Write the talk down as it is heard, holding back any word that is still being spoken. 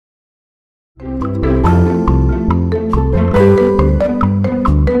Come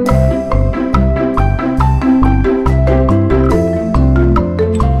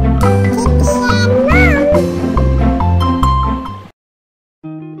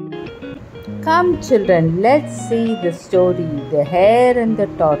children, let's see the story, The Hare and the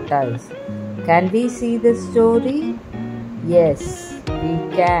Tortoise. Can we see the story? Yes, we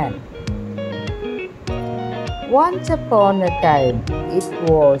can. Once upon a time, it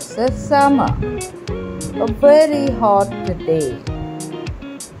was a summer, a very hot day.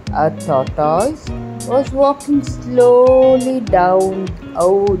 A tortoise was walking slowly down a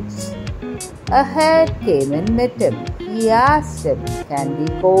woods. A hare came and met him. He asked him, "Can we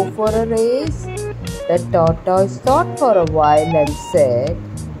go for a race?" The tortoise thought for a while and said,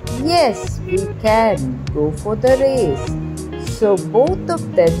 "Yes, we can go for the race." So both of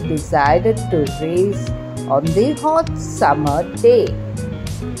them decided to race on the hot summer day.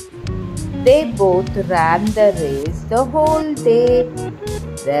 They both ran the race the whole day.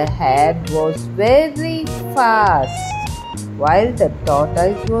 The hare was very fast, while the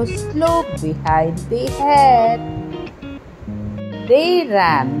tortoise was slow behind the hare. They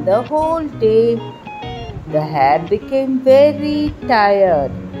ran the whole day. The hare became very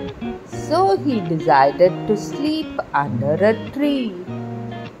tired, so he decided to sleep under a tree.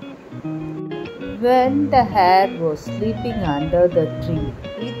 When the hare was sleeping under the tree,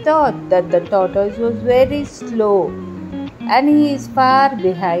 he thought that the tortoise was very slow and he is far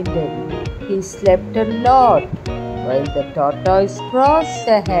behind him. He slept a lot while the tortoise crossed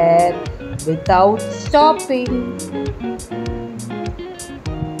the hare without stopping.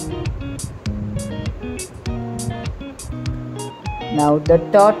 Now the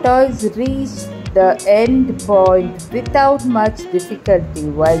tortoise reached the end point without much difficulty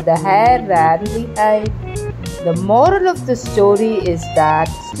while the hare ran behind. The moral of the story is that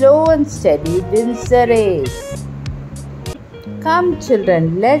slow and steady wins the race. Come children,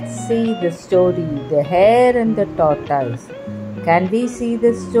 let's see the story, The Hare and the Tortoise. Can we see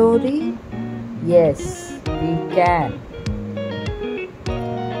the story? Yes, we can.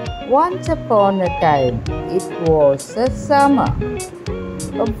 Once upon a time, it was a summer,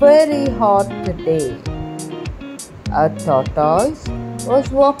 a very hot day. A tortoise was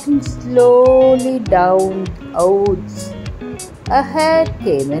walking slowly down a woods. A hare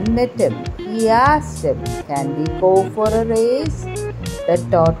came and met him. He asked him, "Can we go for a race?" The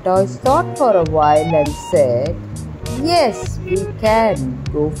tortoise thought for a while and said, "Yes, we can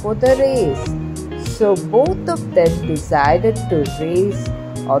go for the race." So both of them decided to race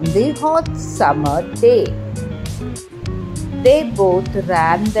on the hot summer day. They both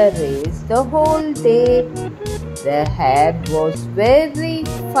ran the race the whole day. The hare was very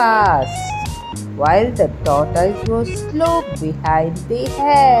fast, while the tortoise was slow behind the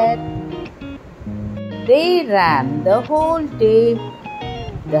hare. They ran the whole day.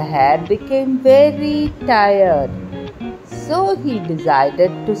 The hare became very tired, so he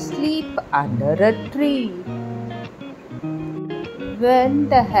decided to sleep under a tree. When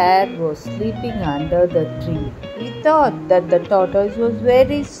the hare was sleeping under the tree, he thought that the tortoise was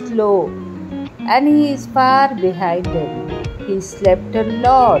very slow and he is far behind him. He slept a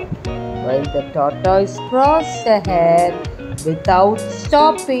lot while the tortoise crossed the hare without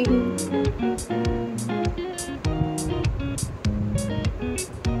stopping.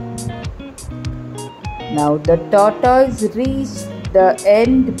 Now the tortoise reached the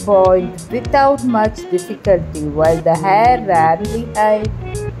end point without much difficulty while the hare ran behind.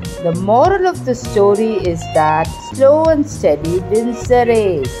 The moral of the story is that slow and steady wins the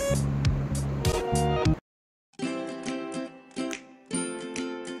race.